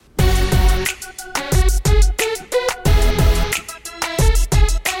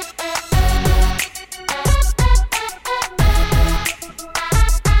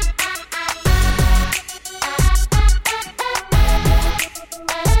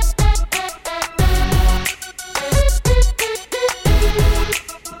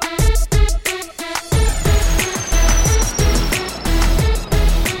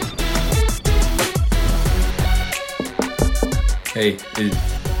Hey,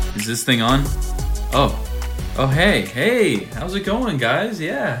 is this thing on? Oh, hey, how's it going, guys?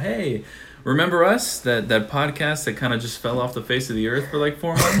 Yeah, hey. Remember us? That podcast that kind of just fell off the face of the earth for like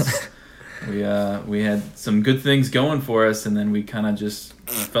 4 months? We had some good things going for us, and then we kind of just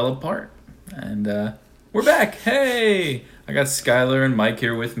fell apart. And we're back. Hey! I got Skylar and Mike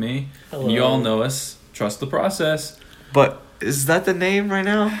here with me. Hello. You all know us. Trust the process. But is that the name right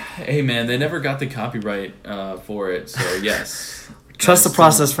now? Hey, man, they never got the copyright for it, so yes. Trust the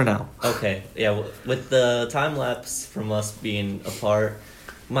process for now. Okay, yeah, with the time lapse from us being apart,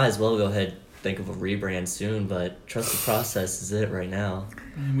 might as well go ahead and think of a rebrand soon, but trust the process is it right now.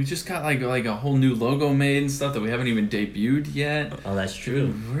 Man, we just got like a whole new logo made and stuff that we haven't even debuted yet. Oh, that's true.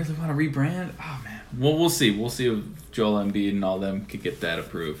 Do we really want to rebrand? Oh, man. Well, we'll see. We'll see if Joel Embiid and all them could get that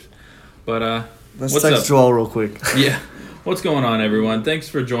approved. But, Let's what's text up? Joel real quick. Yeah. What's going on, everyone? Thanks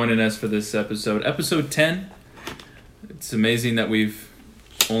for joining us for this episode. Episode 10. It's amazing that we've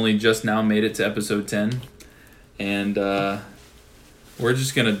only just now made it to episode 10. And we're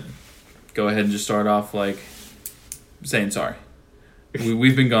just going to go ahead and just start off like saying sorry.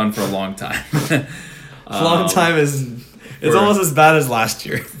 We've been gone for a long time. Long time is... It's almost as bad as last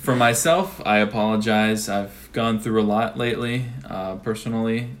year. For myself, I apologize. I've gone through a lot lately,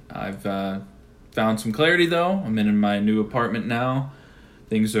 personally. I've found some clarity, though. I'm in my new apartment now.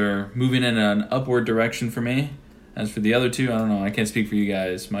 Things are moving in an upward direction for me. As for the other two, I don't know. I can't speak for you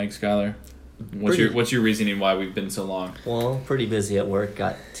guys. Mike, Skylar, what's your reasoning why we've been so long? Well, pretty busy at work.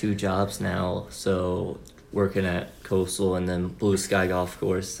 Got 2 jobs now, so working at Coastal and then Blue Sky Golf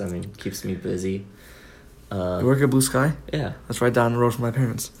Course. I mean, keeps me busy. You work at Blue Sky? Yeah. That's right down the road from my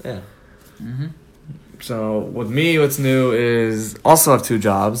parents. Yeah. Mm-hmm. So, with me, what's new is also have 2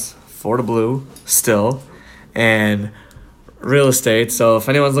 jobs. Florida Blue, still, and real estate. So, if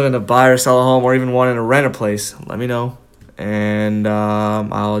anyone's looking to buy or sell a home or even wanting to rent a place, let me know. And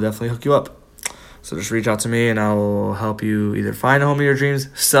I'll definitely hook you up. So, just reach out to me and I will help you either find a home of your dreams,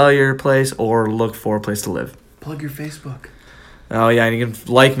 sell your place, or look for a place to live. Plug your Facebook. Oh, yeah, and you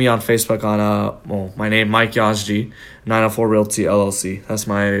can like me on Facebook on, my name, Mike Yazji, 904 Realty LLC. That's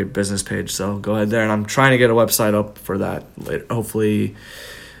my business page, so go ahead there. And I'm trying to get a website up for that later. Hopefully,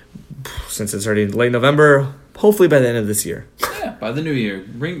 since it's already late November, hopefully by the end of this year. Yeah, by the new year.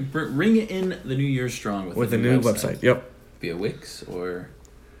 Ring in the new year strong with a new website. Yep. Via Wix or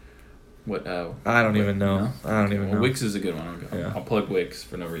what? I don't even know. No? I don't even know. Wix is a good one. Yeah. I'll plug Wix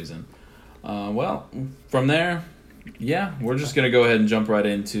for no reason. Well, from there... Yeah, we're just going to go ahead and jump right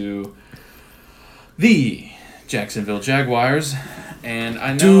into the Jacksonville Jaguars. And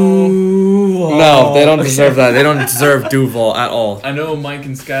I know... Duval. No, they don't deserve that. They don't deserve Duval at all. I know Mike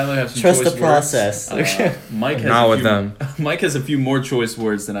and Skylar have some Trust choice the process. Mike has Not with them. Mike has a few more choice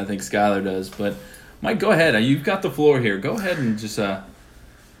words than I think Skylar does. But, Mike, go ahead. You've got the floor here. Go ahead and just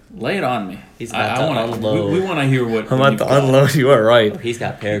lay it on me. He's about to unload. We want to hear what... I'm about to unload. You are right. Oh, he's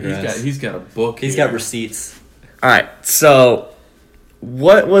got paragraphs. He's got a book. He's here. got receipts. All right, so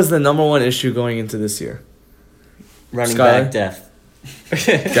what was the number one issue going into this year? Running Skylar? back depth.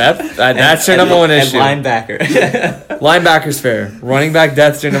 Depth? That's your number one issue. And linebacker. Linebacker's fair. Running back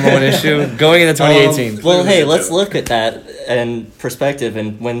depth's your number one issue going into 2018. Well, hey, let's look at that in perspective.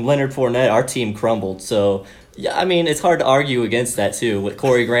 And when Leonard Fournette, our team crumbled. So, yeah, I mean, it's hard to argue against that, too. With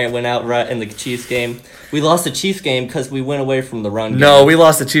Corey Grant went out right in the Chiefs game. We lost the Chiefs game because we went away from the run game. No, we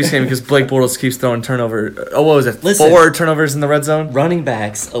lost the Chiefs game because Blake Bortles keeps throwing turnover. Oh, what was it? Listen, 4 turnovers in the red zone? Running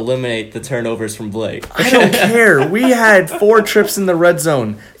backs eliminate the turnovers from Blake. I don't care. We had 4 trips in the red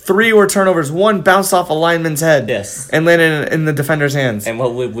zone. 3 were turnovers. 1 bounced off a lineman's head. Yes. And landed in the defender's hands. And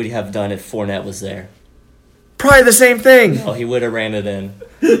what would we have done if Fournette was there? Probably the same thing. Oh, he would have ran it in.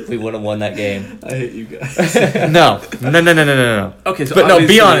 We would have won that game. I hate you guys. No. Okay, so But no,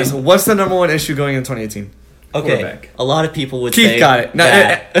 be obviously- honest. What's the number one issue going into 2018? Okay, Quarterback. a lot of people would Keith say got it. No,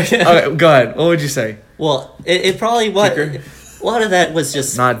 that. okay, go ahead. What would you say? Well, it probably what Kicker. a lot of that was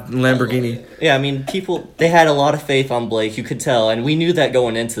just Not Lamborghini. Yeah, I mean, they had a lot of faith on Blake. You could tell, and we knew that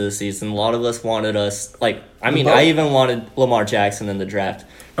going into the season. A lot of us wanted I even wanted Lamar Jackson in the draft.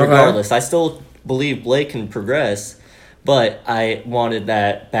 Regardless, I still believe Blake can progress, but I wanted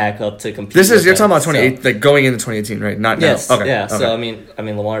that backup to compete. You're talking about 2018, like going into 2018, right? Not yes, now. Okay. yeah. Okay. So I mean,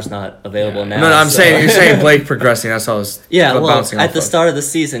 Lamar's not available now. No, I'm so. saying you're saying Blake progressing. That's all I was Yeah, well, bouncing at off the of. start of the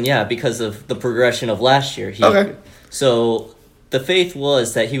season, yeah, because of the progression of last year. Okay. So the faith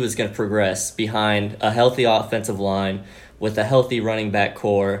was that he was going to progress behind a healthy offensive line with a healthy running back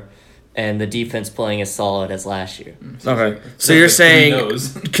core and the defense playing as solid as last year. Okay. So you're saying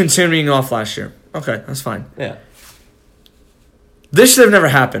knows? continuing off last year. Okay, that's fine. Yeah. This should have never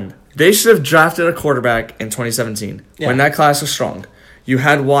happened. They should have drafted a quarterback in 2017 when that class was strong. You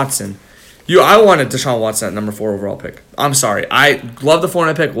had Watson. I wanted Deshaun Watson at number 4 overall pick. I'm sorry. I love the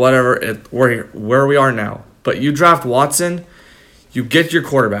Fournette pick, whatever. We're where we are now. But you draft Watson, you get your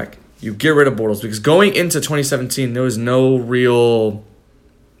quarterback. You get rid of Bortles. Because going into 2017, there was no real...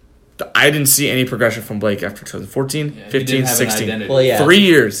 I didn't see any progression from Blake after 2014, 15, 16. Well, yeah. 3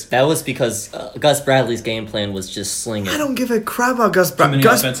 years. That was because Gus Bradley's game plan was just slinging. I don't give a crap about Gus Bradley. Too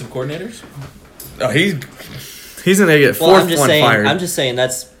many offensive coordinators? Oh, he's going to get fourth one fired. I'm just saying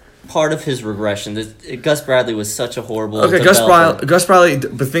that's part of his regression. Gus Bradley was such a horrible developer. Gus Bradley,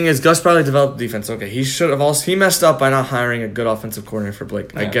 the thing is, Gus Bradley developed defense. Okay, he messed up by not hiring a good offensive coordinator for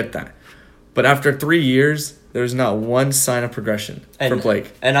Blake. Yeah. I get that. But after 3 years... There's not one sign of progression for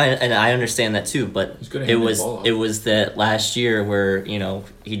Blake, and I understand that too. But it was that last year where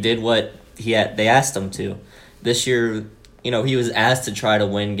he did what they asked him to. This year, he was asked to try to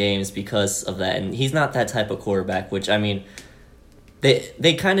win games because of that, and he's not that type of quarterback. Which I mean,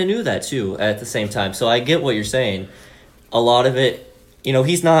 they kind of knew that too at the same time. So I get what you're saying. A lot of it,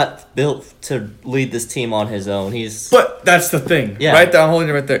 he's not built to lead this team on his own. But that's the thing, right there. I'm holding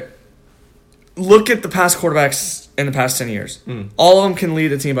it right there. Look at the past quarterbacks in the past 10 years. All of them can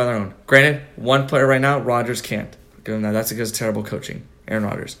lead a team by their own. Granted, one player right now, Rodgers can't. Give him that. That's because of terrible coaching. Aaron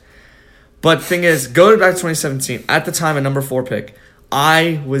Rodgers. But the thing is, go back to 2017. At the time, a number 4 pick,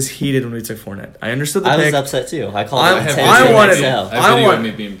 I was heated when we took Fournette. I understood the pick. I was upset too. I called it I have video of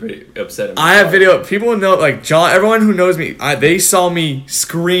me being pretty upset. I have video. People know, like John. Everyone who knows me, they saw me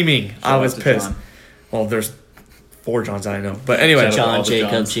screaming. I was pissed. John. Well, there's 4 Johns I know, but anyway, John,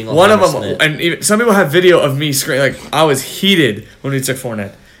 Jacob, one of them, and even, some people have video of me screaming. Like I was heated when we took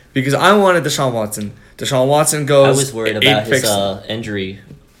Fournette because I wanted Deshaun Watson. Deshaun Watson goes. I was worried about his injury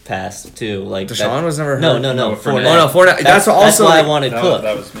past too. Like Deshaun was never hurt. No, Fournette. Oh no, Fournette. That's why I wanted Cook.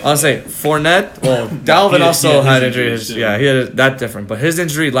 I'll say Fournette. Well, Dalvin also had injuries. Yeah, he had that different, but his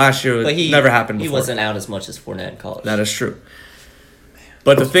injury last year never happened before. He wasn't out as much as Fournette in college. That is true.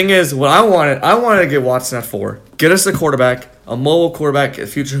 But the thing is, what I wanted to get Watson at 4. Get us a quarterback, a mobile quarterback, a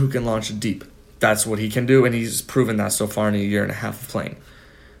future who can launch deep. That's what he can do, and he's proven that so far in a year and a half of playing.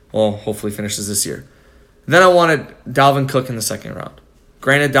 Well, hopefully finishes this year. Then I wanted Dalvin Cook in the second round.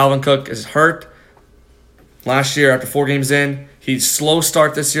 Granted, Dalvin Cook is hurt. Last year, after 4 games in, he's slow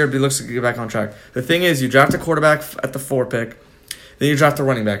start this year, but he looks to get back on track. The thing is, you draft a quarterback at the 4 pick, then you draft a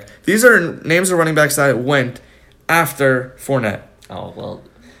running back. These are names of running backs that went after Fournette. Oh, well.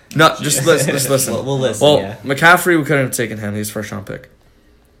 No, just listen. We'll listen, Well, McCaffrey, we couldn't have taken him. He's first round pick.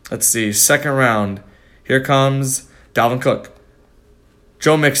 Let's see. Second round. Here comes Dalvin Cook.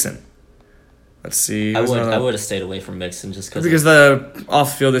 Joe Mixon. Let's see. I would have stayed away from Mixon just because the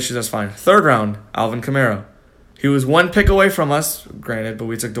off-field issues, that's fine. Third round, Alvin Kamara. He was 1 pick away from us, granted, but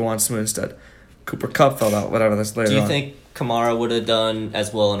we took DeJuan Smith instead. Cooper Kupp fell out, whatever. That's later on. Do you think Kamara would have done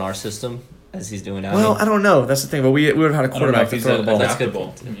as well in our system as he's doing now? Well, I don't know. That's the thing. But we would have had a quarterback to throw the ball. That's good.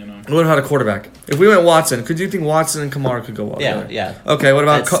 We would have had a quarterback. If we went Watson, could you think Watson and Kamara could go well together? Yeah. Okay, what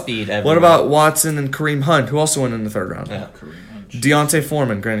about Watson and Kareem Hunt, who also went in the third round? Yeah. Deontay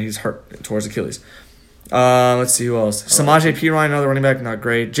Foreman, granted he's hurt towards Achilles. Let's see who else. Samaje Perine, another running back, not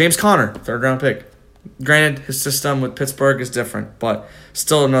great. James Conner, third round pick. Granted, his system with Pittsburgh is different, but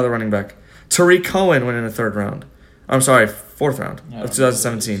still another running back. Tariq Cohen went in the fourth round of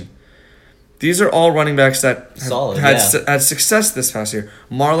 2017. These are all running backs that had success this past year.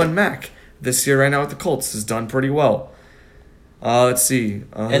 Marlon Mack, this year right now with the Colts, has done pretty well. Let's see.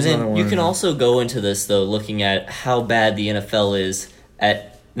 And then you can also go into this, though, looking at how bad the NFL is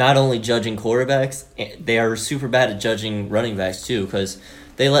at not only judging quarterbacks, they are super bad at judging running backs, too, because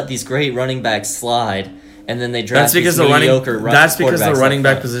they let these great running backs slide, and then they draft these mediocre running backs. That's because the running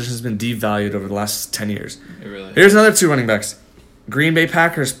back position has been devalued over the last 10 years. It really Here's another 2 running backs. Green Bay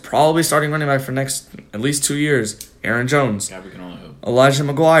Packers probably starting running back for next at least 2 years. Aaron Jones. Yeah, we can only hope. Elijah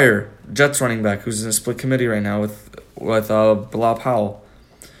McGuire, Jets running back, who's in a split committee right now with Bilal Powell.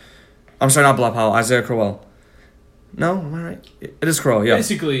 I'm sorry, not Bilal Powell. Isaiah Crowell. No, am I right? It is Crowell. Yeah.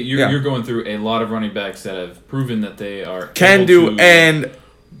 Basically, you're going through a lot of running backs that have proven that they are to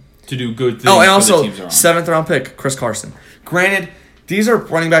do good things. Oh, and also for the teams they're on. 7th round pick, Chris Carson. Granted, these are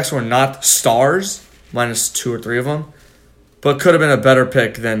running backs who are not stars, minus 2 or 3 of them. But could have been a better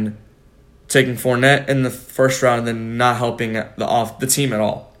pick than taking Fournette in the first round and then not helping the team at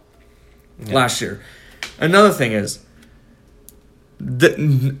all last year. Another thing is,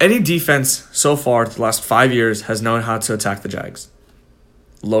 any defense so far the last 5 years has known how to attack the Jags.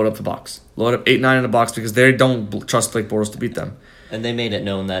 Load up the box. Load up 8-9 in the box because they don't trust Blake Bortles to beat them. And they made it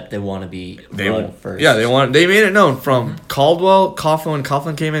known that they want to be run first. Yeah, they made it known from Caldwell, Coughlin. When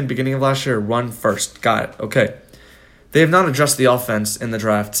Coughlin came in beginning of last year, run first. Got it. Okay. They have not addressed the offense in the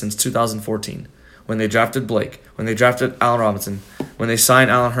draft since 2014. When they drafted Blake, when they drafted Allen Robinson, when they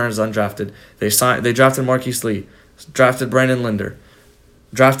signed Allen Hurns undrafted, they drafted Marquise Lee, drafted Brandon Linder,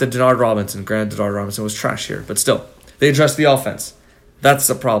 drafted Denard Robinson. Granted, Denard Robinson was trash here, but still, they addressed the offense. That's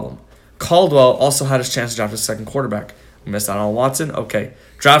the problem. Caldwell also had his chance to draft his second quarterback. Missed out on Watson. Okay,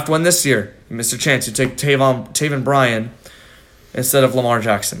 draft one this year. You missed your chance. You take Taven Bryan instead of Lamar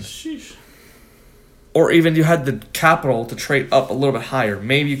Jackson. Sheesh. Or even you had the capital to trade up a little bit higher.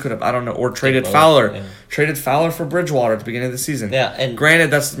 Maybe you could have, I don't know, or traded Fowler. Yeah. Traded Fowler for Bridgewater at the beginning of the season. Yeah, and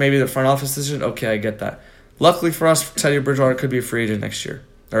granted, that's maybe the front office decision. Okay, I get that. Luckily for us, Teddy Bridgewater could be a free agent next year.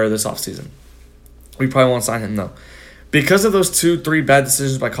 Or this offseason. We probably won't sign him, though. Because of those 2-3 bad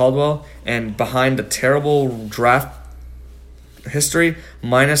decisions by Caldwell and behind a terrible draft history,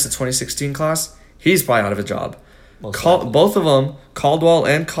 minus the 2016 class, he's probably out of a job. Both of them, Caldwell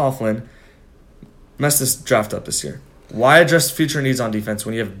and Coughlin, messed this draft up this year. Why address future needs on defense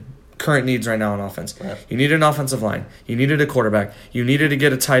when you have current needs right now on offense? Yeah. You needed an offensive line. You needed a quarterback. You needed to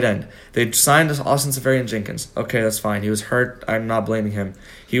get a tight end. They signed Austin Seferian-Jenkins. Okay, that's fine. He was hurt. I'm not blaming him.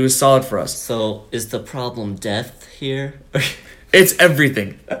 He was solid for us. So is the problem depth here? It's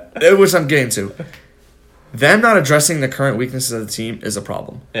everything, which I'm getting to. Them not addressing the current weaknesses of the team is a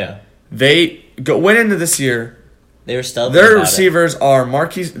problem. Yeah. They went into this year. They were stubborn. Their receivers are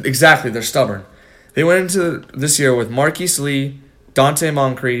Marquise. Exactly, they're stubborn. They went into this year with Marquise Lee, Dante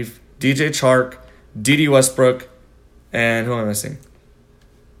Moncrief, DJ Chark, D.D. Westbrook, and who am I missing?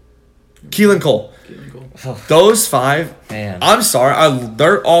 Keelan Cole. Those five, man. I'm sorry,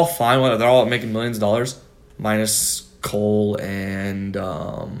 they're all fine. They're all making millions of dollars, minus Cole and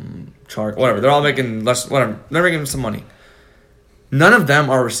Chark. Whatever, they're all making less. Whatever, they're making some money. None of them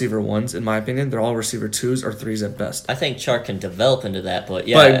are receiver ones, in my opinion. They're all receiver 2s or 3s at best. I think Chark can develop into that, but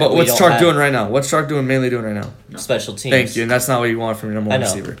yeah. But what's Chark doing right now? What's Chark mainly doing right now? No. Special teams. Thank you, and that's not what you want from your number one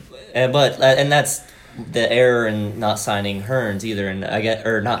receiver. And that's the error in not signing Hurns either, and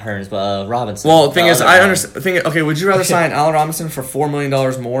not Hurns, but Robinson. Well, the thing is, I understand. Okay, would you rather sign Allen Robinson for $4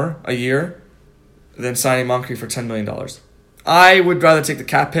 million more a year than signing Moncrief for $10 million? I would rather take the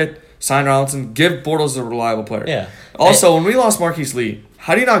cap hit. Sign Robinson, give Bortles a reliable player. Yeah. Also, when we lost Marquise Lee,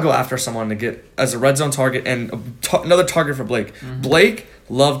 how do you not go after someone to get as a red zone target and another target for Blake? Mm-hmm. Blake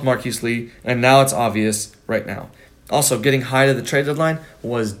loved Marquise Lee, and now it's obvious right now. Also, getting Hyde at the trade deadline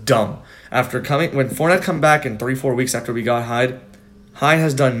was dumb. When Fournette come back in 3-4 weeks after we got Hyde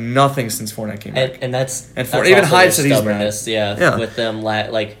has done nothing since Fournette came back. And that's even Hyde said he's mad. Yeah, with them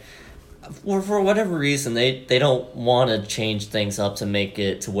for whatever reason, they don't want to change things up to make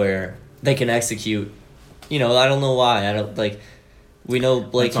it to where they can execute. I don't know why. We know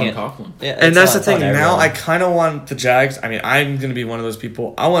Blake can't. Yeah, and that's the thing. Now I kind of want the Jags. I mean, I'm going to be one of those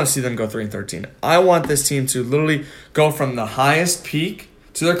people. I want to see them go 3-13. I want this team to literally go from the highest peak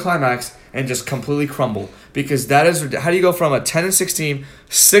to their climax and just completely crumble. Because that is how do you go from a 10-6 team,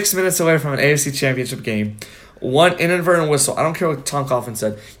 6 minutes away from an AFC Championship game, one inadvertent whistle. I don't care what Tom Coughlin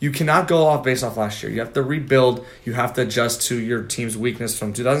said. You cannot go off based off last year. You have to rebuild. You have to adjust to your team's weakness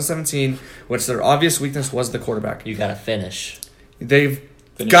from 2017, which their obvious weakness was the quarterback. You got to finish. They've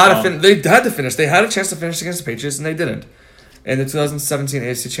got to finish. They had to finish. They had a chance to finish against the Patriots, and they didn't in the 2017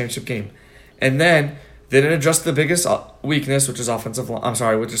 AFC Championship game. And then they didn't address the biggest weakness, which is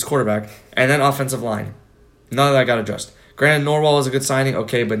which is quarterback, and then offensive line. None of that got addressed. Granted, Norwell was a good signing,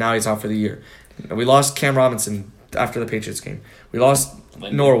 okay, but now he's out for the year. We lost Cam Robinson after the Patriots game. We lost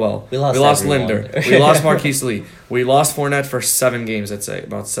Norwell. We lost Linder. We lost Marquise Lee. We lost Fournette for 7 games, I'd say.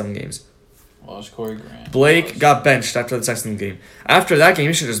 About 7 games. Lost Corey Grant. Blake got benched after the Texans game. After that game,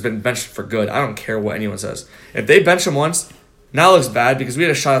 he should have just been benched for good. I don't care what anyone says. If they bench him once, now it looks bad because we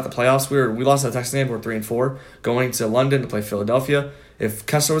had a shot at the playoffs. We lost the Texans game. We're 3-4, going to London to play Philadelphia. If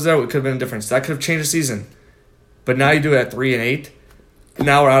Kessler was there, it could have been a difference. That could have changed the season. But now you do it at 3-8.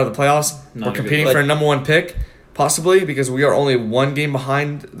 Now we're out of the playoffs. We're competing for a number 1 pick, possibly, because we are only 1 game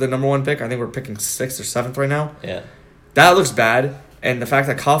behind the number 1 pick. I think we're picking 6th or 7th right now. Yeah. That looks bad. And the fact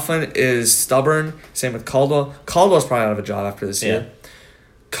that Coughlin is stubborn, same with Caldwell. Caldwell's probably out of a job after this year.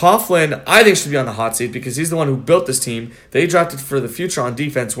 Coughlin, I think, should be on the hot seat because he's the one who built this team. They drafted for the future on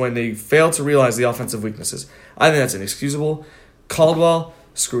defense when they failed to realize the offensive weaknesses. I think that's inexcusable. Caldwell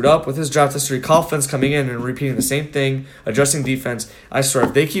screwed up with his draft history. Coughlin's coming in and repeating the same thing, adjusting defense. I swear,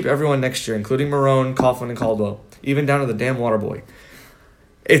 if they keep everyone next year, including Marone, Coughlin, and Caldwell, even down to the damn Waterboy,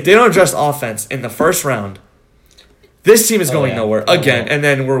 if they don't adjust offense in the first round, this team is going nowhere again. And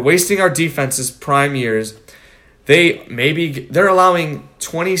then we're wasting our defense's prime years. they're allowing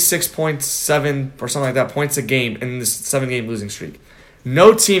 26.7 or something like that points a game in this 7-game losing streak.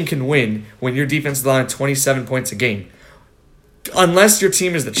 No team can win when your defense is allowing 27 points a game. Unless your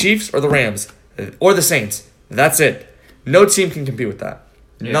team is the Chiefs or the Rams or the Saints. That's it. No team can compete with that.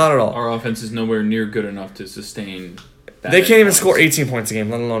 Yeah, Not at all. Our offense is nowhere near good enough to sustain that. They can't even score 18 points a game,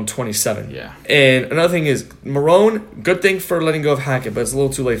 let alone 27. Yeah. And another thing is, Marone, good thing for letting go of Hackett, but it's a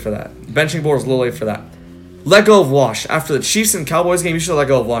little too late for that. Benching Bortles is a little late for that. Let go of Wash. After the Chiefs and Cowboys game, you should let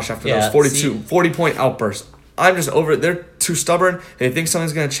go of Wash after those 40-point outbursts. I'm just over it. They're too stubborn. They think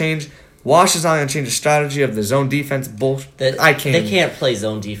something's going to change. Wash is not going to change the strategy of the zone defense. I can't. They can't play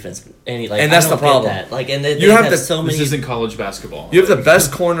zone defense. And that's the problem. They have so many. This isn't college basketball. You have the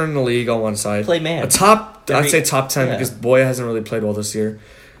best corner in the league on one side. Play man. I'd say top 10 because Boya hasn't really played well this year.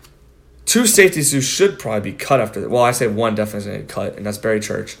 2 safeties who should probably be cut after that. Well, I say one definitely going to get cut, and that's Barry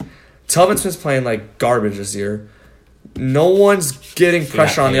Church. Telvin Smith's playing like garbage this year. No one's getting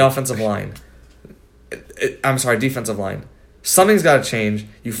pressure on the offensive line. Defensive line. Something's got to change.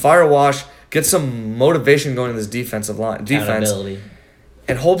 You fire Wash, get some motivation going in this defense, and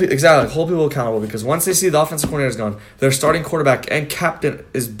hold people accountable, because once they see the offensive coordinator is gone, their starting quarterback and captain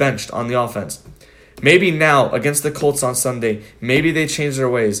is benched on the offense. Maybe now against the Colts on Sunday, maybe they change their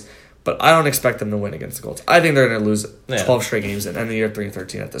ways, but I don't expect them to win against the Colts. I think they're going to lose 12 straight games and end the year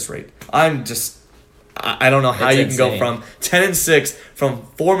 3-13 at this rate. I don't know how you can go from 10-6 from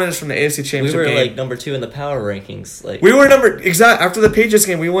 4 minutes from the AFC Championship game. We were number 2 in the power rankings. We were after the Patriots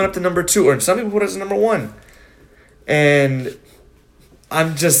game. We went up to number 2, or some people put us at number 1. And I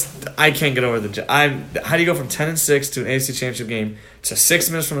can't get over how do you go from 10-6 to an AFC Championship game to 6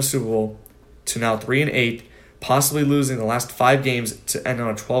 minutes from a Super Bowl to now 3-8, possibly losing the last 5 games to end on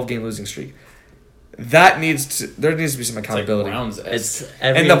a 12-game losing streak? There needs to be some accountability.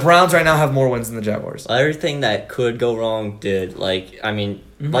 And the Browns right now have more wins than the Jaguars. Everything that could go wrong did. Like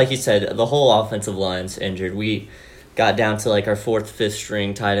you said, the whole offensive line's injured. We got down to our 4th, 5th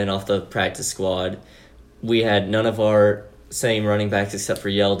string tight end off the practice squad. We had none of our same running backs except for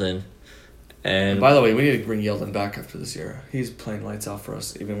Yeldon. And by the way, we need to bring Yeldon back after this year. He's playing lights out for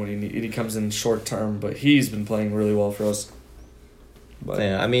us, even when he comes in short term. But he's been playing really well for us.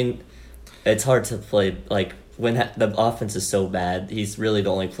 It's hard to play, when the offense is so bad, he's really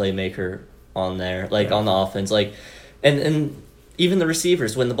the only playmaker on there, on the offense. And even the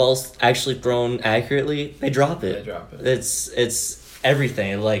receivers, when the ball's actually thrown accurately, they drop it. It's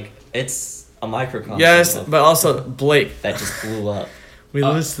everything. It's a microcosm. Yes, but also Blake. That just blew up. We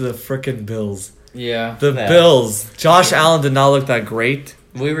lose to the frickin' Bills. Yeah. Bills. Josh Allen did not look that great.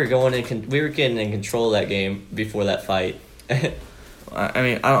 We were getting in control of that game before that fight.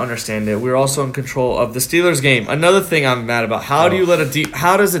 I don't understand it. We were also in control of the Steelers game. Another thing I'm mad about. How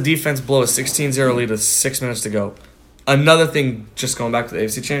does a defense blow a 16-0 lead with 6 minutes to go? Another thing, just going back to the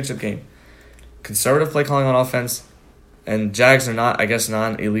AFC Championship game. Conservative play calling on offense, and Jags are not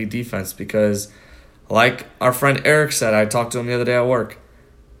elite defense, because like our friend Eric said, I talked to him the other day at work,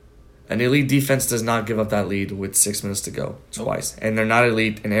 an elite defense does not give up that lead with 6 minutes to go twice. And they're not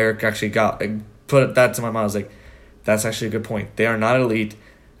elite, and Eric actually put that to my mind. I was like, that's actually a good point. They are not elite.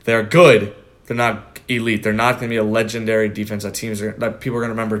 They're good. They're not elite. They're not going to be a legendary defense that people are going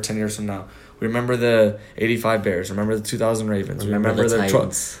to remember 10 years from now. We remember the 85 Bears. Remember the 2000 Ravens. Remember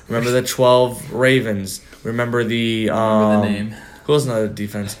the 12 Ravens. Remember the name. Who was another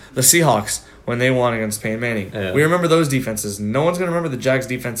defense? The Seahawks when they won against Peyton Manning. Yeah. We remember those defenses. No one's going to remember the Jags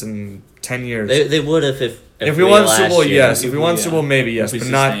defense in 10 years. They would if we won the Super Bowl, yes. If we won the Super Bowl, maybe yes, but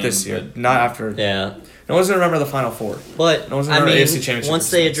not this year. Not after. Yeah. No one's going to remember the Final Four. But, no one's going to remember AFC Championship. Once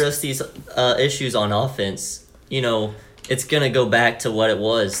they address these issues on offense, it's going to go back to what it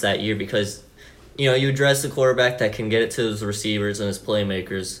was that year, because, you address the quarterback that can get it to his receivers and his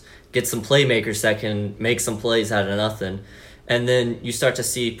playmakers, get some playmakers that can make some plays out of nothing, and then you start to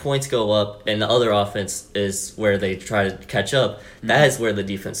see points go up, and the other offense is where they try to catch up. Mm-hmm. That is where the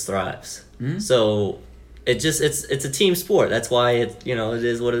defense thrives. Mm-hmm. So it's a team sport. That's why it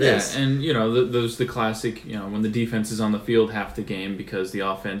is what it is. Yeah, and those the classic when the defense is on the field half the game because the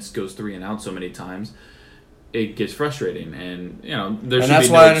offense goes 3 and out so many times, it gets frustrating, and that's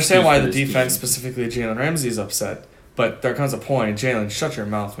why I understand why the defense, specifically Jalen Ramsey, is upset. But there comes a point, Jalen, shut your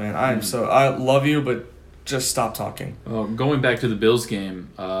mouth, man. I love you, but just stop talking. Going back to the Bills game,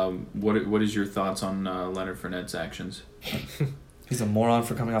 what is your thoughts on Leonard Fournette's actions? He's a moron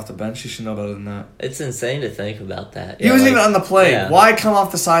for coming off the bench. He should know better than that. It's insane to think about that. He wasn't even on the play. Yeah. Why come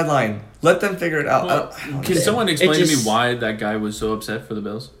off the sideline? Let them figure it out. Can someone explain to me why that guy was so upset for the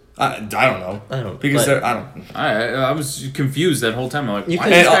Bills? I don't know. I don't. Because but- I don't. I was confused that whole time. I'm like, You why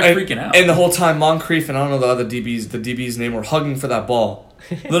can- is this guy And- freaking out? And the whole time, Moncrief and I don't know the other DBs, the DB's name were hugging for that ball.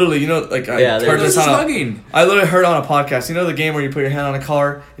 Literally, you know, like Yeah, I they're heard They're this just on hugging. I literally heard on a podcast. You know the game where you put your hand on a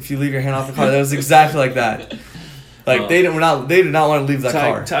car. If you leave your hand off the car, that was exactly like that. Like they did not want to leave that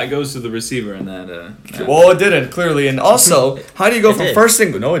car. Tie goes to the receiver in that. Well, it didn't clearly, and also, how do you go It from did. first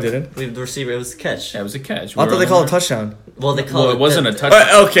and no, it didn't. The receiver, it was a catch. That was a catch. I thought they called it a touchdown. Well, they called Well, it wasn't a the-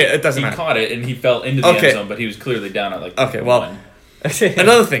 touchdown. Okay, it doesn't He matter. caught it and he fell into the Okay. end zone, but he was clearly down at like. Okay, well, one.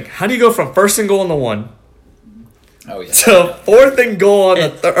 another thing, how do you go from first and goal on the 1 Oh yeah. to fourth and goal on the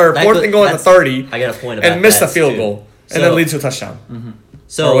fourth and goal on the 30 I got a point about and miss the that, field too. goal and So- then lead to a touchdown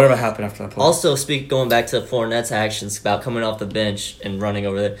So or whatever happened after that play? Also, going back to Fournette's actions about coming off the bench and running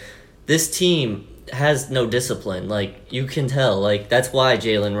over there, this team has no discipline. Like, you can tell. Like, that's why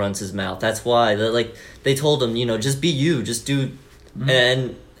Jalen runs his mouth. That's why they told him, just be you, just do.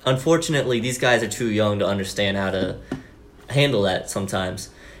 And unfortunately, these guys are too young to understand how to handle that sometimes.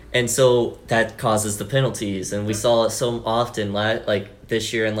 And so that causes the penalties, and we saw it so often, like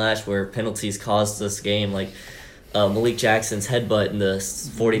this year and last, where penalties caused this game. Like Malik Jackson's headbutt in the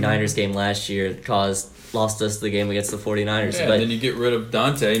 49ers game last year lost us the game against the 49ers. Yeah, but and then you get rid of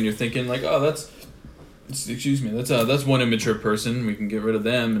Dante, and you're thinking like, oh, that's one immature person. We can get rid of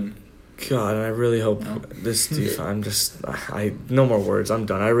them. And God, and I really hope this defense. No more words. I'm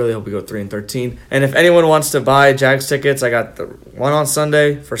done. I really hope we go 3-13. And if anyone wants to buy Jags tickets, I got the one on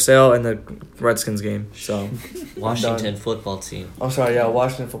Sunday for sale and the Redskins game. So Washington football team. I'm sorry. Yeah,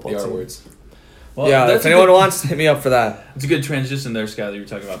 Washington football the R team. words. Well, Yeah, that's if anyone wants, hit me up for that. It's a good transition there, Skyler. You were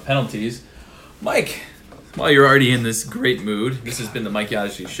talking about penalties. Mike, while you're already in this great mood, this has been the Mike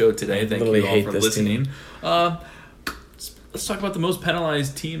Yadashi Show today. Thank literally you all hate for this listening. Let's talk about the most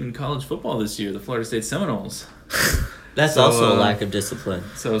penalized team in college football this year, the Florida State Seminoles. That's So, also a lack of discipline.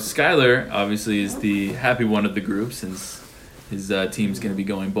 So Skyler obviously is the happy one of the group since his team's going to be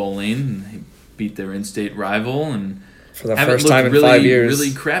going bowling and he beat their in-state rival and For the haven't first looked time in really, 5 years.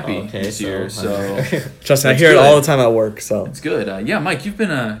 really crappy Okay, this year. So Trust me, I That's hear it good. all the time at work. So it's good. Yeah, Mike, you've been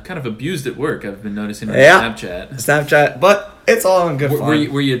kind of abused at work. I've been noticing on Yeah. Snapchat. Snapchat, but it's all in good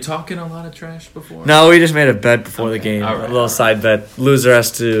fun. Were you talking a lot of trash before? No, we just made a bet before the game. all right, A little side bet. Loser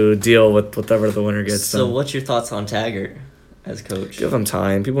has to deal with whatever the winner gets. So what's your thoughts on Taggart as coach? Give them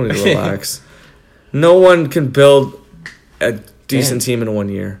time. People need to relax. No one can build a decent team in 1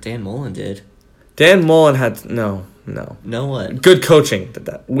 year. Dan Mullen did. Dan Mullen had no. No what? Good coaching did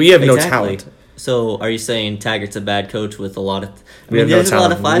that. We have no talent. So are you saying Taggart's a bad coach with a lot of? We have no there's a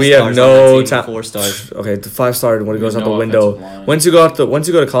lot of talent. 5 We stars have on no that team, talent. 4 stars. Okay, the 5-star when it goes out No the window. offensive line. Once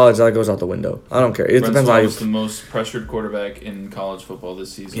you go to college, that goes out the window. I don't care. It depends Francois on how was the you. most pressured quarterback in college football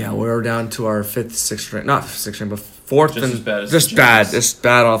this season. Yeah, we're down to our 5th, 6th string. Not 5th string, but 4th Just and as bad as just the bad. Giants. Just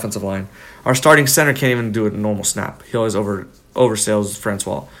bad offensive line. Our starting center can't even do a normal snap. He always oversails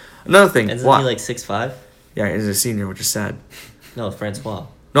Francois. Another thing. Isn't Why? he like 6'5"? Yeah, he's a senior, which is sad. No, Francois.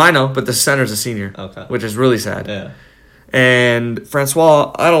 No, I know, but the center's a senior, Okay. which is really sad. Yeah. And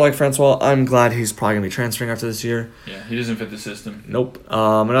Francois, I don't like Francois. I'm glad he's probably going to be transferring after this year. Yeah, he doesn't fit the system Nope.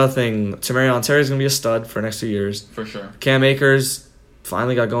 Another thing, Tamarion Terry's going to be a stud for the next 2 years. for sure. Cam Akers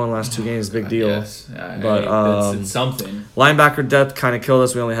finally got going the last 2 games, big deal. Yes, But, it's something. Linebacker depth kind of killed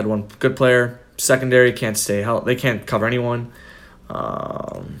us. We only had one good player. Secondary can't stay healthy. They can't cover anyone.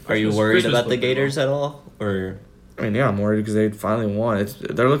 Are you Christmas- worried Christmas about the looked good, Gators at all, or? I mean, yeah, I'm worried because they finally won.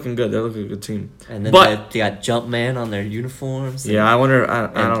 They're looking good. They're looking a good team. And then But- they got Jumpman on their uniforms. Yeah, I wonder. I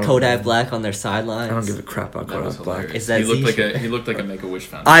And don't. Kodak Black on their sidelines. I don't give a crap about That was Kodak Black. hilarious. Is that he looked Z? he looked like a Make a Wish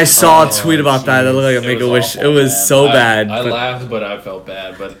fountain. I saw a Oh, tweet about that. It looked like a It Make a was Wish. It awful, was man. so bad. I but, laughed, but I felt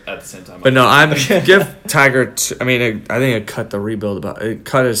bad. But at the same time, but no, I'm give Taggart. I mean, I think it cut the rebuild it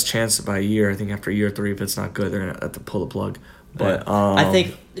cut his chance by a year. I think after year 3, if it's not good, they're gonna have to pull the plug. But I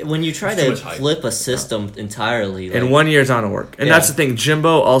think when you try It's too to much hype. flip a system entirely, like, in 1 year it's not gonna work. And Yeah. that's the thing.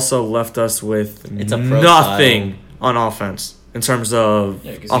 Jimbo also left us with It's a pro nothing on offense in terms of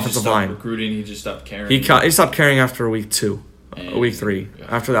Yeah, 'cause he just offensive stopped line. recruiting. He just stopped caring. He stopped caring after week 2, And- week 3. yeah.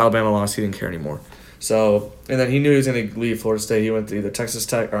 After the Alabama loss, he didn't care anymore. So, and then he knew he was going to leave Florida State. He went to either Texas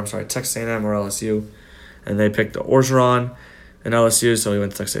A&M or LSU, and they picked Orgeron and LSU, so he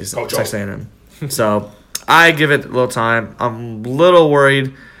went to Texas A&M. So, I give it a little time. I'm a little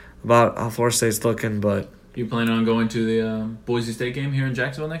worried about how Florida State's looking, but You planning on going to the Boise State game here in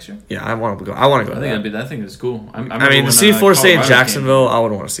Jacksonville next year? yeah, I want to go. I want to I go. think to that. I think it's cool. I I mean, to see Florida State in Colorado Jacksonville, I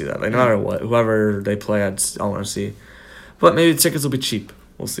would want to see that. Like, no matter what, whoever they play, I want to see. But maybe the tickets will be cheap.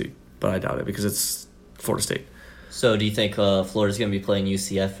 We'll see. But I doubt it because it's Florida State. So do you think Florida's going to be playing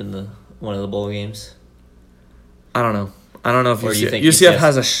UCF in one of the bowl games? I don't know. I don't know if Or you think UCF UCF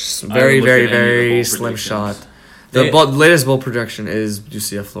has a very, looked very, at any of the very bowl slim predictions. shot. They- The latest bowl projection is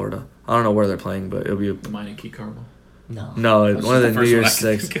UCF Florida. I don't know where they're playing, but it'll be Mine and Key Carmel. No. one of the New Year's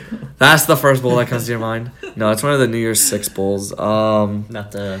Six. That's the first bowl that comes to your mind. No, it's one of the New Year's Six bowls.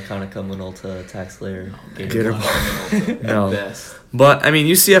 Not the Conocominal to Taxslayer. Gator Bowl. No. At best. But I mean,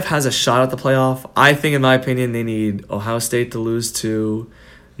 UCF has a shot at the playoff. I think, in my opinion, they need Ohio State to lose to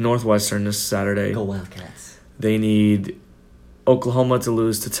Northwestern this Saturday. Go Wildcats. They need Oklahoma to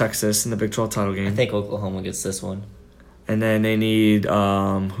lose to Texas in the Big 12 title game. I think Oklahoma gets this one. And then they need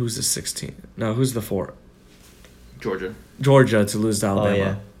who's the 16? No, who's the 4? Georgia to lose to Alabama.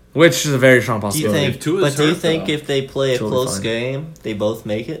 yeah. Which is a very strong Do you possibility. think? If Tua's Do you hurt, think though, if they play a Tua close fine. game, they both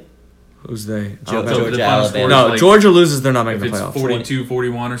make it? Who's they? Georgia, Alabama. the final Alabama. score No, is like- Georgia loses, they're not If making the it's playoffs.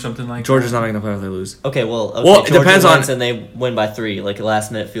 42-41 or something like Georgia's that. not making the playoffs if they lose. Okay, well, Well, it Georgia depends on- wins and they win by 3, like a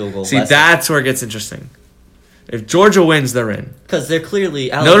last minute field goal. See, that's where it gets interesting. If Georgia wins, they're in. because they're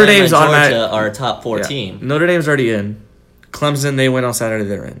clearly Alabama Notre Dame's and Georgia automatic- are a top 4 Yeah. team. Notre Dame's already in. Clemson, they win on Saturday,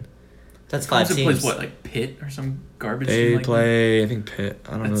 they're in. That's 5 Clemson teams. plays what, like Pitt or some garbage They team like play, I think, Pitt.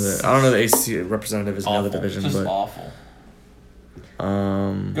 I don't know That's- the ACC representative is that? in the other Awful. division, Just but awful.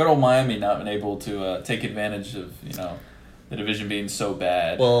 um, Good old Miami not been able to take advantage of, the division being so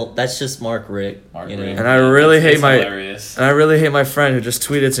bad. Well, that's just Mark Richt. Mark you know. Richt. and I really It's hate my hilarious. and I really hate my friend who just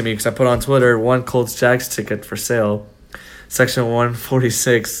tweeted to me because I put on Twitter one Colts Jags ticket for sale, section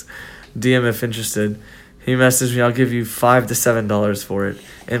 146, DM if interested. He messaged me, I'll give you $5 to $7 for it,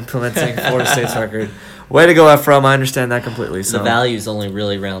 implementing Florida State's record. Way to go, Ephraim. I understand that completely. So The value is only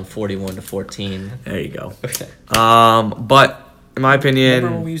really around 41 to 14. there you go. Okay. But in my opinion,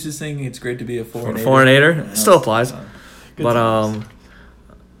 Remember when we used to sing "It's great to be a foreign foreignator still applies. Good But times.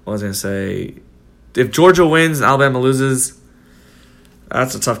 what was I gonna say? If Georgia wins and Alabama loses,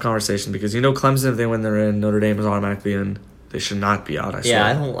 that's a tough conversation because Clemson, if they win, they're in. Notre Dame is automatically in. They should not be out. I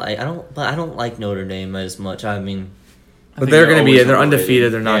Yeah, swear. I don't like Notre Dame as much. I mean, But they're going to be always in. They're overrated.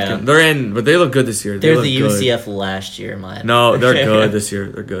 undefeated. They're not. Yeah. They're in, but they look good this year. They they're look the good. UCF last year, my No, they're good this year.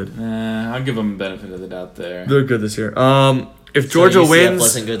 They're good. I'll give them the benefit of the doubt there. They're good this year. If So Georgia UCF wins,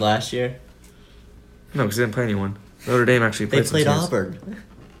 wasn't good last year. no, because they didn't play anyone. Notre Dame actually They played. some played teams. Auburn.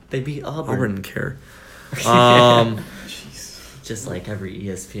 They beat Auburn. Auburn didn't care. Just like every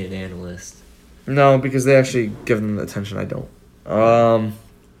ESPN analyst. No, because they actually give them the attention I don't.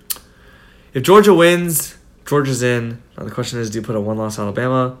 If Georgia wins, Georgia's in. Now the question is, do you put a 1-loss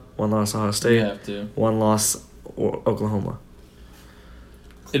Alabama, 1-loss Ohio State, You have to. 1-loss Oklahoma?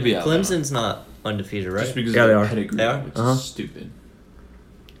 It'd be Alabama. Clemson's not undefeated, right? Just because Yeah, of they their are. pedigree, They are? which Uh-huh. is stupid.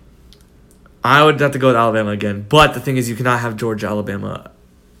 I would have to go with Alabama again, but the thing is, you cannot have Georgia, Alabama,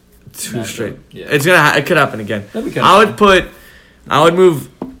 two Matchup, straight. yeah. It could happen again. That'd be kinda I fun. would move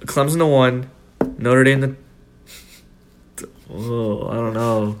Clemson to 1, Notre Dame to. Oh, I don't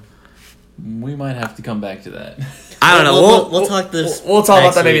know. We might have to come back to that. I don't know. We'll talk this. We'll talk about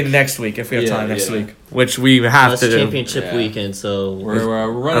next that maybe week. next week if we have Yeah, time next yeah. week, which we have It's to do. championship Yeah. weekend, so We're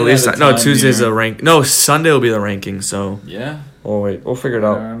running At least out of no time Tuesday's here. the rank. No, Sunday will be the ranking. So Yeah. oh wait, we'll figure it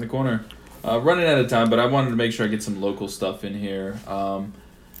out. Around the corner. Running out of time, but I wanted to make sure I get some local stuff in here.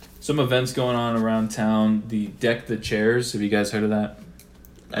 Some events going on around town. The Deck the Chairs. Have you guys heard of that?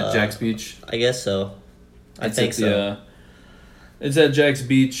 At Jack's Beach. I guess so. I It's think at so. It's at Jack's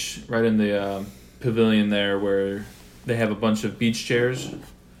Beach, right in the pavilion there, where they have a bunch of beach chairs.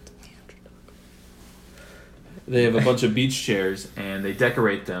 They have a bunch of beach chairs, and they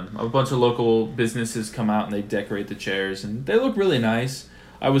decorate them. A bunch of local businesses come out and they decorate the chairs, and they look really nice.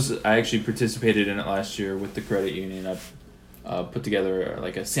 I actually participated in it last year with the credit union. I put together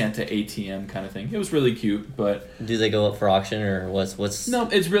like a Santa ATM kind of thing. It was really cute, but Do they go up for auction or what's? no,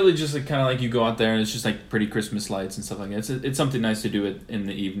 it's really just like, kind of like you go out there and it's just like pretty Christmas lights and stuff like that. It's something nice to do it in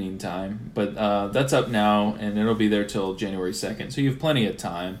the evening time. But that's up now, and it'll be there till January 2nd, so you have plenty of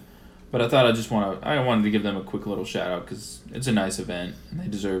time. But I thought I wanted to give them a quick little shout out because it's a nice event and they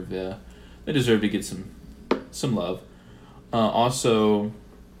deserve to get some love. Also,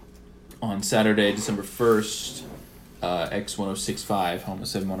 on Saturday, December 1st, X1065, home of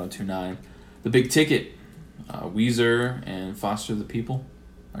 71029, the Big Ticket. Weezer and Foster the People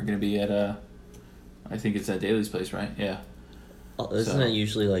are going to be at I think it's at Daly's place, right? Yeah. Isn't So- it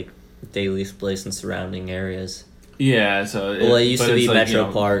usually like Daly's place and surrounding areas? Yeah, so Well, it used but to it's be like,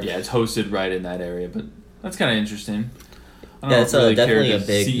 Metro Park. Yeah, it's hosted right in that area, but that's kind of interesting. I don't Yeah, know it's if I really definitely care a to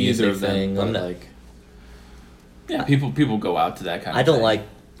big see either music of them, thing. but I'm not- like, yeah, people go out to that kind of. I don't thing. like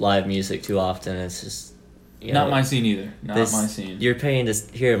live music too often. It's just Not my scene either. Not this- my scene. You're paying to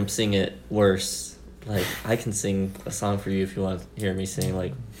hear him sing it worse. Like I can sing a song for you if you want to hear me sing.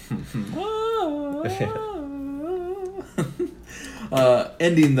 Like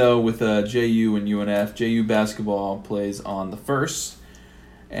Ending, though, with JU and UNF. JU basketball plays on the 1st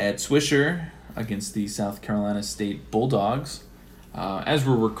at Swisher against the South Carolina State Bulldogs. As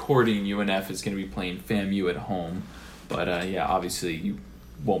we're recording, UNF is going to be playing FAMU at home. But, obviously you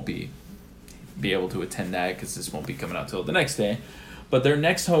won't be able to attend that because this won't be coming out till the next day. But their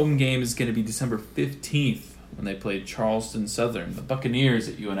next home game is going to be December 15th when they play Charleston Southern, the Buccaneers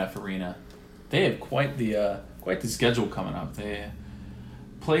at UNF Arena. They have quite the schedule coming up. They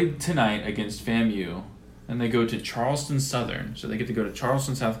played tonight against FAMU, and they go to Charleston Southern. So they get to go to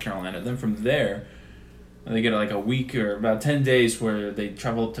Charleston, South Carolina. Then from there, they get like a week or about 10 days where they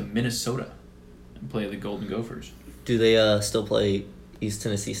travel up to Minnesota and play the Golden Gophers. Do they still play East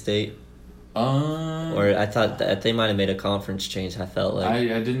Tennessee State? Or I thought that they might have made a conference change. I felt like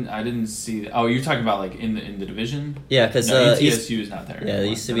I didn't see. Oh, you're talking about like in the division? Yeah, because ETSU is not there. Yeah, they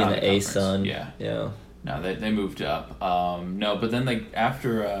used to be in the A-Sun. Yeah. Yeah. No, they moved up. No, but then like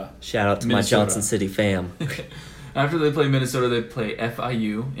after shout out to Minnesota. my Johnson City fam. After they play Minnesota, they play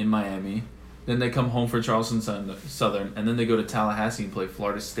FIU in Miami. Then they come home for Charleston Southern, and then they go to Tallahassee and play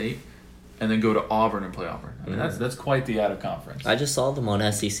Florida State. And then go to Auburn and play Auburn. I mean, that's quite the out of conference. I just saw them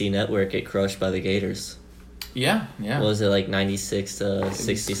on SEC Network get crushed by the Gators. Yeah. What was it, like 96 to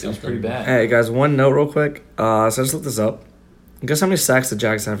 60 something? It was pretty bad. Hey, guys, one note real quick. So I just looked this up. Guess how many sacks the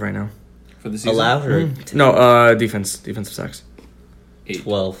Jags have right now? For the season? Allowed or? No, defensive sacks. 8.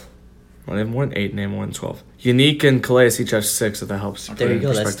 12. Well, they have more than 8, name more than 12. Unique and Calais each have 6, if that helps. There you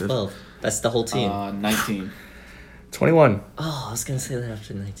go, that's 12. That's the whole team. 19. 21. Oh, I was going to say that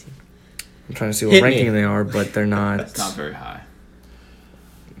after 19. I'm trying to see what ranking they are, but they're not. That's not very high.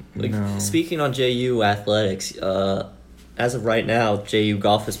 No. Speaking on JU athletics, as of right now, JU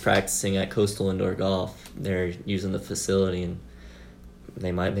golf is practicing at Coastal Indoor Golf. They're using the facility, and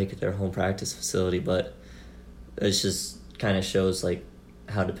they might make it their home practice facility, but it just kind of shows like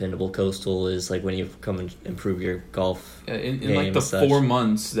how dependable Coastal is, like when you come and improve your golf in game like the and such. 4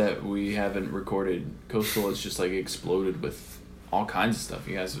 months that we haven't recorded, Coastal has just like exploded with all kinds of stuff.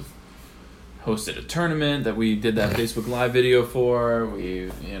 You guys have hosted a tournament that we did that Facebook Live video for. Oh my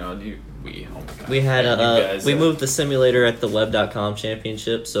God. We had we moved the simulator at the web.com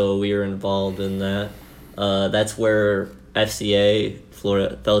championship, so we were involved in that. That's where FCA,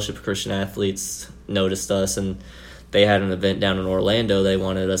 Florida Fellowship of Christian Athletes, noticed us, and they had an event down in Orlando they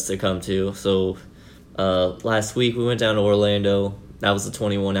wanted us to come to. So last week we went down to Orlando. That was a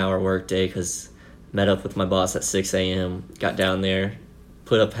 21-hour work day because met up with my boss at 6 a.m., got down there,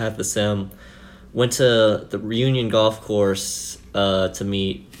 put up half the sim, went to the Reunion Golf Course to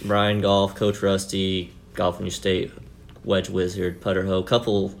meet Ryan Golf, Coach Rusty, Golf New State, Wedge Wizard, Putter Ho,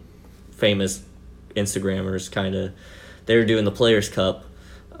 couple famous Instagrammers, kind of. They were doing the Players Cup,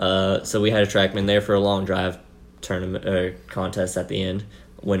 so we had a TrackMan there for a long drive tournament or contest at the end.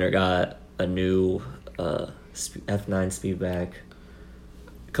 Winner got a new F9 Speedback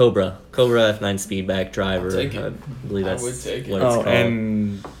Cobra F9 Speedback driver. I believe that's would take it. what it's called.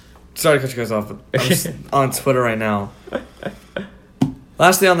 And sorry to cut you guys off, but I'm just on Twitter right now.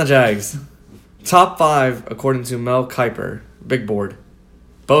 Lastly, on the Jags, top 5 according to Mel Kiper, big board.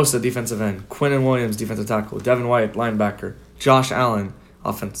 Bosa, defensive end. Quinnen Williams, defensive tackle. Devin White, linebacker. Josh Allen,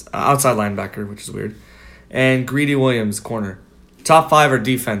 outside linebacker, which is weird. And Greedy Williams, corner. Top 5 are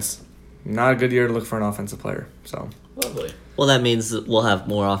defense. Not a good year to look for an offensive player. So Lovely. Well, that means that we'll have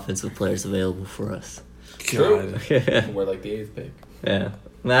more offensive players available for us. True. God. We're like the 8th pick. Yeah.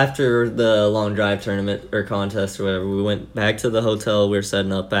 After the long drive tournament or contest or whatever, we went back to the hotel we were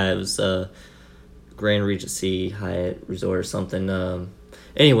setting up at. It was Grand Regency Hyatt Resort or something.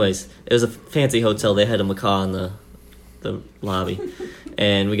 Anyways, it was a fancy hotel. They had a macaw in the lobby.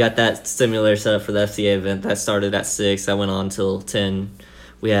 And we got that simulator set up for the FCA event. That started at 6. That went on till 10.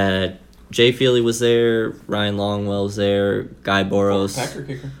 We had Jay Feely was there. Ryan Longwell was there. Guy Boros. Packer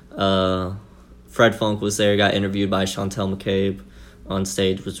kicker. Fred Funk was there. Got interviewed by Chantel McCabe on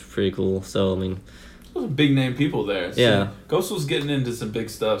stage, which was pretty cool. So, I mean... Those are big name people there. So yeah. Coastal's getting into some big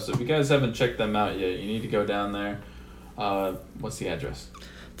stuff. So if you guys haven't checked them out yet, you need to go down there. What's the address?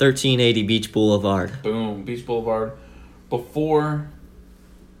 1380 Beach Boulevard. Boom. Beach Boulevard.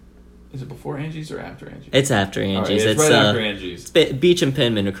 Is it before Angie's or after Angie's? It's after Angie's. Right, it's right after Angie's. Beach and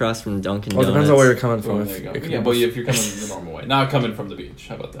Penman across from Dunkin' Donuts. Well, it depends on where you're coming from. Boom, there you go. Yeah, but if you're coming the normal way. Not coming from the beach.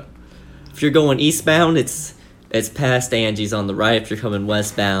 How about that? If you're going eastbound, it's past Angie's on the right. If you're coming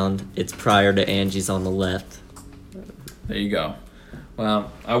westbound, it's prior to Angie's on the left. There you go.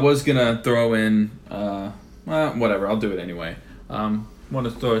 Well, I was going to throw in, whatever. I'll do it anyway. Want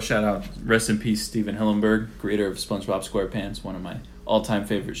to throw a shout out. Rest in peace, Steven Hillenberg, creator of SpongeBob SquarePants, one of my all-time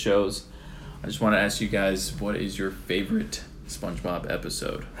favorite shows. I just want to ask you guys, what is your favorite SpongeBob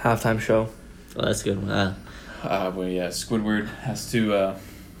episode. Halftime show. Oh, that's a good one. Well, yeah, Squidward has to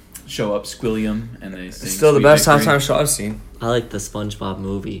show up Squilliam, and they sing Still the Sweet best Victory. halftime show I've seen. I like the SpongeBob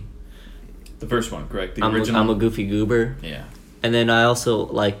movie. The first one, correct? The I'm original. a goofy goober. Yeah. And then I also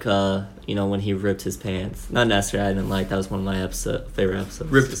like, when he ripped his pants. Not necessarily I didn't like. That was one of my favorite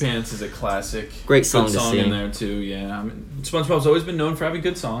episodes. Ripped Pants is a classic. Great song good to song sing. in there too. Yeah, I mean, SpongeBob's always been known for having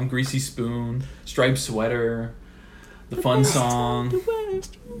good song. Greasy Spoon, Striped Sweater, the fun song.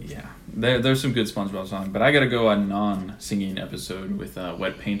 Yeah, there's some good SpongeBob songs, but I gotta go a non-singing episode with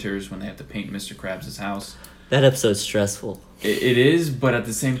Wet Painters when they have to paint Mr. Krabs' house. That episode's stressful. It is, but at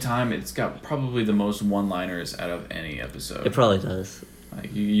the same time, it's got probably the most one-liners out of any episode. It probably does. Like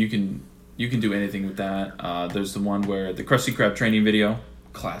you can do anything with that. There's the one where the Krusty Krab training video,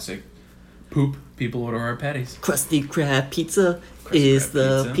 classic. Poop, people order our patties. Krusty Krab pizza Krusty is Krab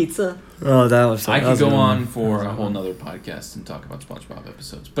the pizza. Oh, that was. I that could was a go good on one. for a whole nother podcast and talk about SpongeBob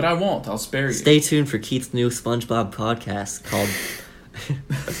episodes, but I won't. I'll spare you. Stay tuned for Keith's new SpongeBob podcast called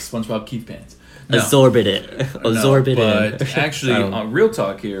SpongeBob Keith Pants. No. Absorb It. Absorb It. But actually, real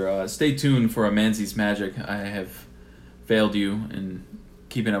talk here. Stay tuned for a Manzi's Magic. I have failed you in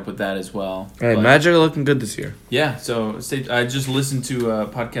keeping up with that as well. Hey, But, Magic are looking good this year. yeah, so I just listened to a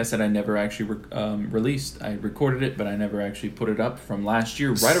podcast that I never actually released. I recorded it, but I never actually put it up from last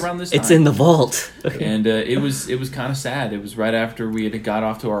year, right around this time. It's in the vault. And it was kind of sad. It was right after we had got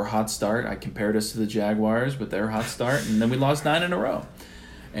off to our hot start. I compared us to the Jaguars with their hot start, and then we lost 9 in a row.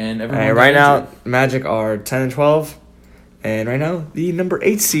 And everyone got Right now, injured. Magic are 10 and 12, and right now the number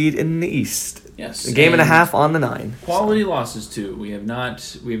 8 seed in the East. Yes, A game and a half on the 9. Quality losses too. We have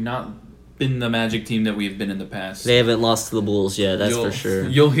not been the Magic team that we've been in the past. They haven't lost to the Bulls yet, that's for sure.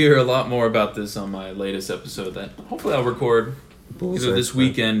 You'll hear a lot more about this on my latest episode that hopefully I'll record Bulls either are- this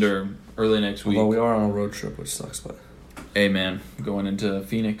weekend or early next week. Although we are on a road trip, which sucks, but Hey man, going into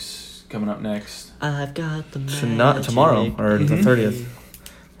Phoenix coming up next. I've got the magic. not tomorrow or the 30th.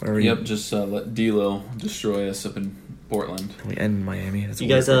 Wherever Yep, just let D-Lo destroy us up in Portland. we end in Miami. That's You a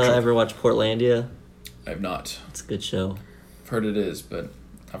guys weird road trip. ever watch Portlandia? I have not. It's a good show. I've heard it is, but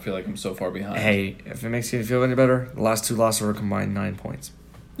I feel like I'm so far behind. Hey, if it makes you feel any better, the last 2 losses were combined 9 points.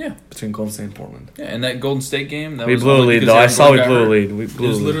 Yeah. Between Golden State and Portland. Yeah, and that Golden State game, that We was blew a only lead, because though. I Aaron saw we Gordon got blew a hurt. lead. We It blew a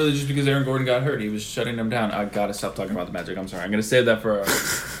was lead. literally just because Aaron Gordon got hurt. He was shutting them down. I gotta stop talking about the Magic. I'm sorry. I'm gonna save that for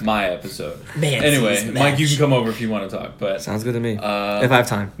my episode. Man, Anyway, Mike, you can come over if you want to talk. But Sounds good to me. if if I have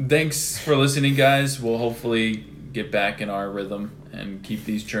time. Thanks for listening, guys. We'll hopefully get back in our rhythm and keep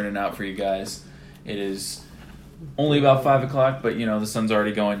these churning out for you guys. It is only about 5 o'clock, but the sun's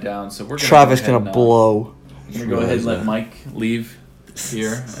already going down, so we're gonna Traffic's go ahead gonna and, blow. I'm gonna go ahead and let Mike leave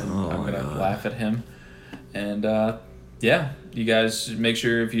here, and I'm my gonna God. laugh at him. And you guys make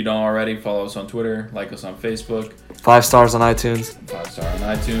sure, if you don't already, follow us on Twitter, like us on Facebook, 5 stars on iTunes. 5-star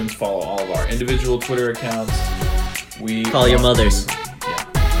on iTunes, follow all of our individual Twitter accounts. Call your mothers. Yeah.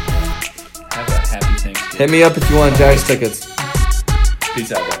 Have a happy Thanksgiving. Hit me up if you want Jags tickets.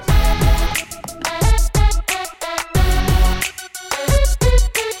 Peace out, guys.